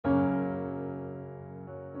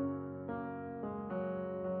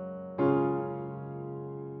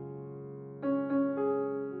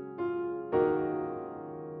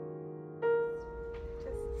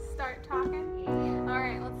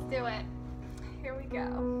Here we go.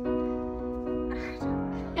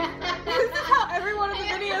 This is how every one of the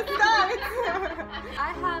videos starts.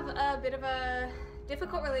 I have a bit of a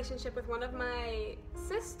difficult relationship with one of my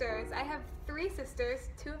sisters. I have 3 sisters.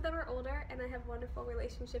 2 of them are older, and I have wonderful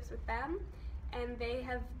relationships with them. And they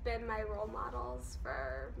have been my role models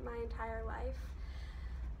for my entire life.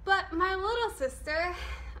 But my little sister,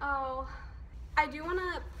 oh, I do want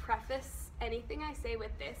to preface anything I say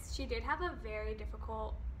with this. She did have a very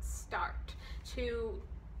difficult start to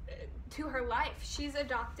her life. She's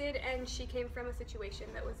adopted, and she came from a situation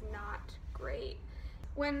that was not great.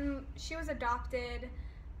 When she was adopted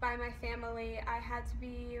by my family, I had to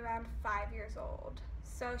be around 5 years old.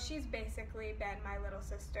 So she's basically been my little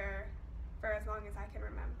sister for as long as I can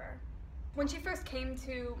remember. When she first came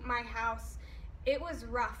to my house, it was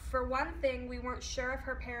rough. For one thing, we weren't sure if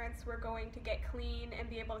her parents were going to get clean and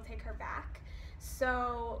be able to take her back.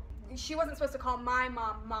 So she wasn't supposed to call my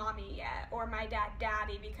mom mommy yet, or my dad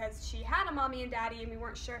daddy, because she had a mommy and daddy and we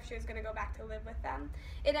weren't sure if she was going to go back to live with them.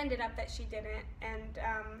 It ended up that she didn't, and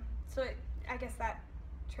I guess that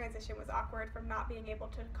transition was awkward from not being able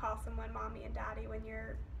to call someone mommy and daddy when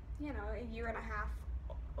you're, you know, a year and a half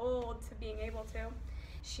old to being able to.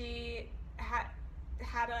 She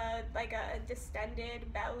had a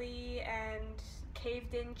distended belly and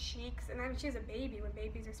caved in cheeks, and I mean, she was a baby when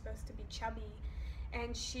babies are supposed to be chubby,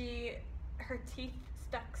 and her teeth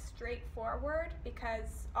stuck straight forward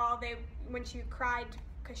because when she cried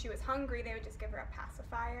because she was hungry, they would just give her a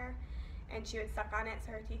pacifier and she would suck on it,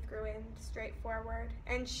 so her teeth grew in straight forward.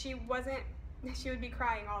 And she would be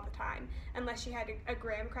crying all the time unless she had a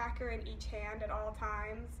graham cracker in each hand at all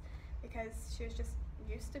times because she was just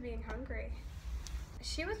used to being hungry.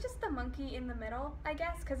 She was just the monkey in the middle, I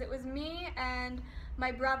guess, because it was me and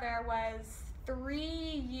my brother was 3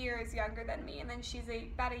 years younger than me, and then she's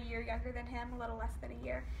about a year younger than him, a little less than a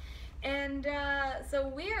year. And so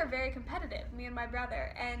we are very competitive, me and my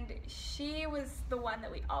brother, and she was the one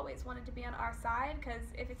that we always wanted to be on our side, because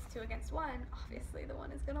if it's 2 against 1, obviously the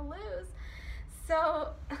one is gonna lose.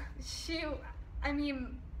 So she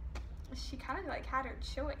kind of like had her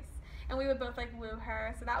choice. And we would both like woo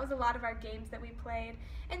her, so that was a lot of our games that we played.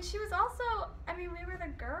 And she was also, we were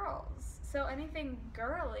the girls, so anything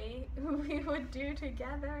girly we would do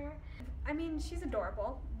together. She's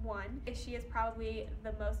adorable, one. She is probably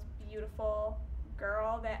the most beautiful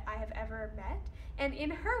girl that I have ever met. And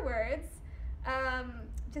in her words,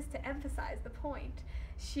 just to emphasize the point,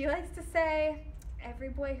 she likes to say, "Every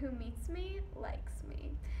boy who meets me likes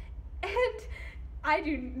me." And I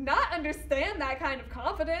do not understand that kind of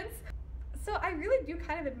confidence. So I really do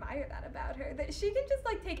kind of admire that about her, that she can just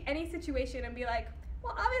like take any situation and be like,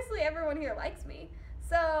 well, obviously everyone here likes me,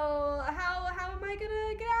 so how am I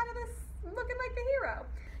gonna get out of this looking like the hero?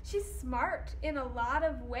 She's smart in a lot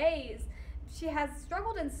of ways. She has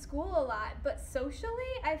struggled in school a lot, but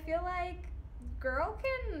socially I feel like girl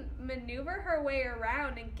can maneuver her way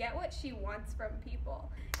around and get what she wants from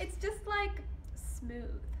people. It's just like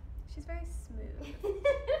smooth. She's very smooth.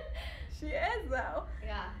 She is though.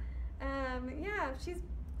 Yeah. She's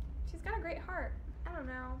got a great heart. I don't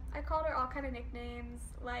know. I called her all kind of nicknames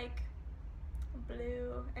like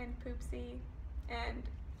Blue and Poopsy and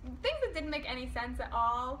things that didn't make any sense at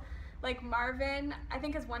all. Like Marvin, I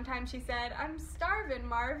think because one time she said, "I'm starving,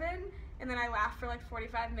 Marvin," and then I laughed for like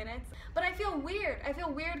 45 minutes. But I feel weird. I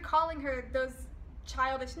feel weird calling her those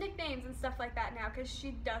childish nicknames and stuff like that now because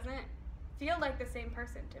she doesn't feel like the same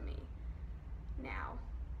person to me now.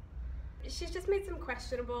 She's just made some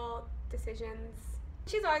questionable decisions.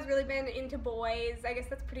 She's always really been into boys. I guess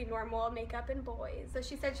that's pretty normal, makeup and boys. So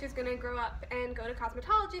she said she was gonna grow up and go to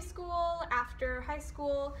cosmetology school after high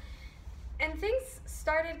school. And things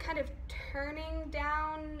started kind of turning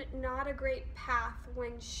down not a great path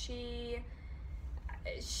when she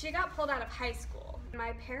got pulled out of high school.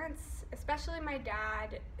 My parents, especially my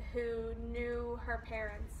dad, who knew her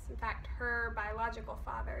parents, in fact, her biological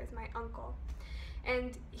father is my uncle,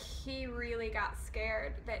 and he really got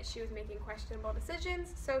scared that she was making questionable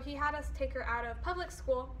decisions, so he had us take her out of public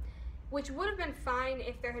school, which would have been fine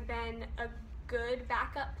if there had been a good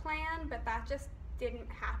backup plan, but that just didn't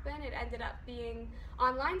happen. It ended up being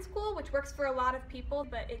online school, which works for a lot of people,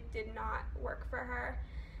 but it did not work for her.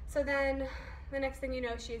 So then the next thing you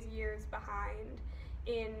know, she is years behind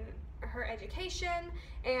in her education,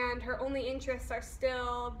 and her only interests are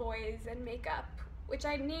still boys and makeup, which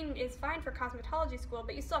I mean is fine for cosmetology school,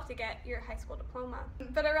 but you still have to get your high school diploma.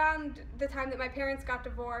 But around the time that my parents got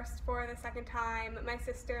divorced for the second time, my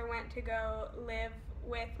sister went to go live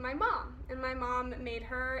with my mom, and my mom made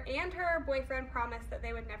her and her boyfriend promise that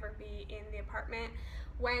they would never be in the apartment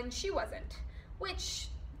when she wasn't, which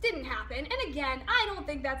didn't happen. And again, I don't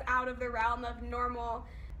think that's out of the realm of normal.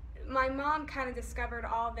 My mom kind of discovered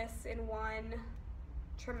all this in one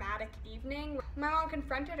traumatic evening. My mom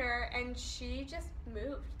confronted her and she just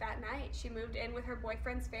moved that night. She moved in with her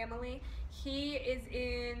boyfriend's family. He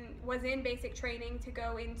was in basic training to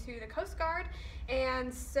go into the Coast Guard,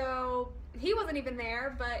 and so he wasn't even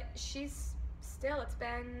there, but she's still, it's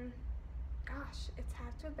been, gosh, it's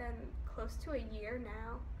had to have been close to a year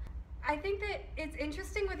now. I think that it's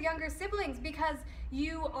interesting with younger siblings because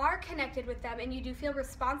you are connected with them and you do feel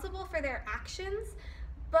responsible for their actions,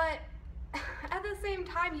 but at the same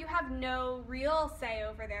time, you have no real say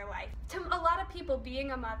over their life. To a lot of people,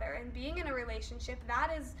 being a mother and being in a relationship,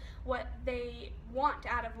 that is what they want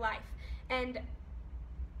out of life. And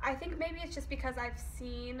I think maybe it's just because I've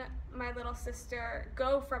seen my little sister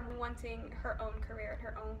go from wanting her own career and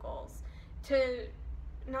her own goals to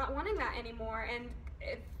not wanting that anymore, and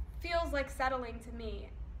it feels like settling to me.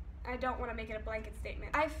 I don't want to make it a blanket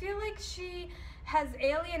statement. I feel like she has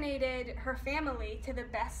alienated her family to the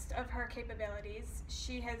best of her capabilities.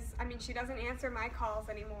 She doesn't answer my calls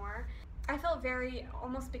anymore. I felt very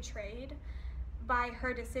almost betrayed by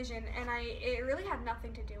her decision, and it really had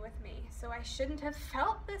nothing to do with me. So I shouldn't have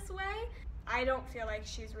felt this way. I don't feel like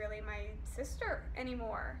she's really my sister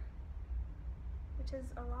anymore, which is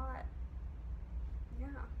a lot. Yeah.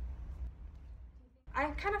 I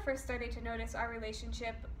kind of first started to notice our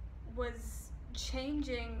relationship was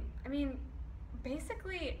changing,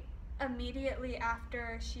 basically immediately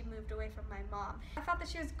after she moved away from my mom. I thought that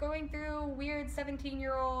she was going through weird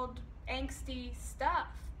 17-year-old angsty stuff,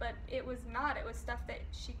 but it was not. It was stuff that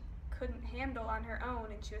she couldn't handle on her own,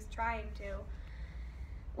 and she was trying to.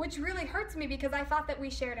 Which really hurts me because I thought that we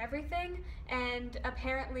shared everything, and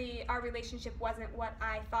apparently our relationship wasn't what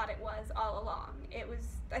I thought it was all along.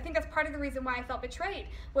 I think that's part of the reason why I felt betrayed,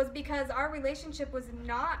 was because our relationship was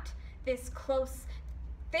not this close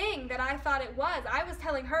thing that I thought it was. I was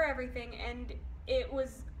telling her everything, and it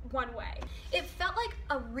was one way. It felt like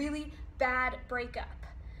a really bad breakup,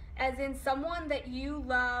 as in someone that you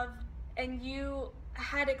love and you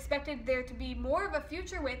had expected there to be more of a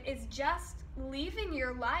future with is just leaving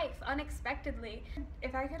your life unexpectedly.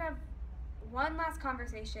 If I could have one last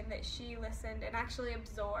conversation that she listened and actually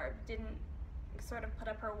absorbed, didn't sort of put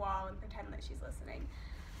up her wall and pretend that she's listening,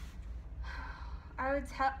 I would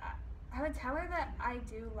tell her that I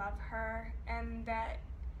do love her, and that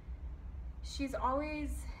she's always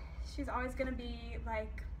gonna be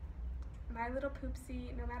like my little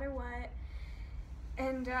Poopsy no matter what,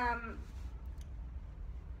 and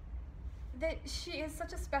that she is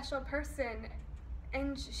such a special person,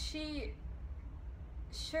 and she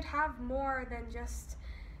should have more than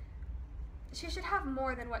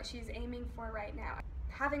what she's aiming for right now.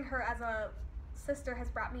 Having her as a sister has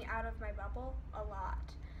brought me out of my bubble a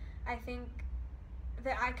lot. I think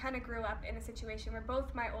that I kind of grew up in a situation where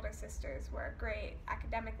both my older sisters were great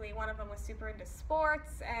academically. One of them was super into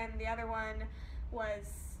sports, and the other one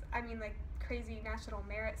was, like, crazy national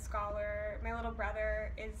merit scholar. My little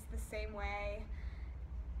brother is the same way,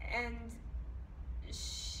 and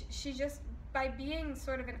she just, by being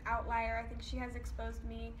sort of an outlier, I think she has exposed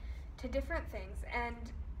me to different things.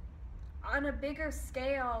 And on a bigger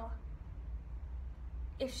scale,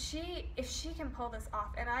 if she can pull this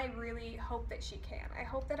off, and I really hope that she can, I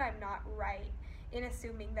hope that I'm not right in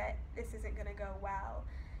assuming that this isn't going to go well.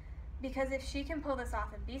 Because if she can pull this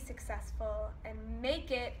off and be successful and make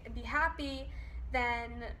it and be happy,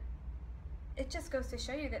 then it just goes to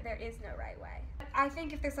show you that there is no right way. I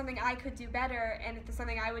think if there's something I could do better, and if there's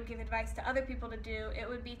something I would give advice to other people to do, it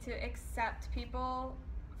would be to accept people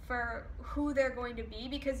for who they're going to be,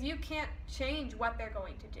 because you can't change what they're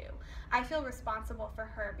going to do. I feel responsible for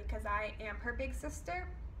her because I am her big sister,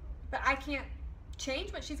 but I can't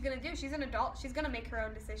change what she's going to do. She's an adult. She's going to make her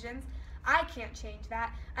own decisions. I can't change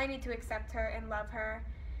that. I need to accept her and love her,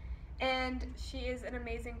 and she is an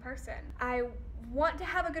amazing person. I want to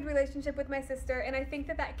have a good relationship with my sister, and I think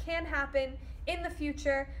that that can happen in the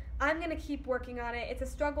future. I'm going to keep working on it. It's a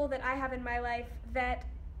struggle that I have in my life that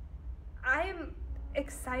I am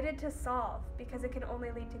excited to solve, because it can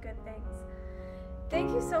only lead to good things.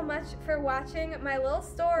 Thank you so much for watching my little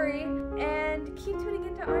story, and keep tuning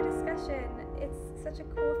into our discussion. It's such a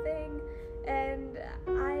cool thing, and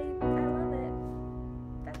I love it.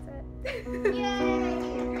 That's it. Yay!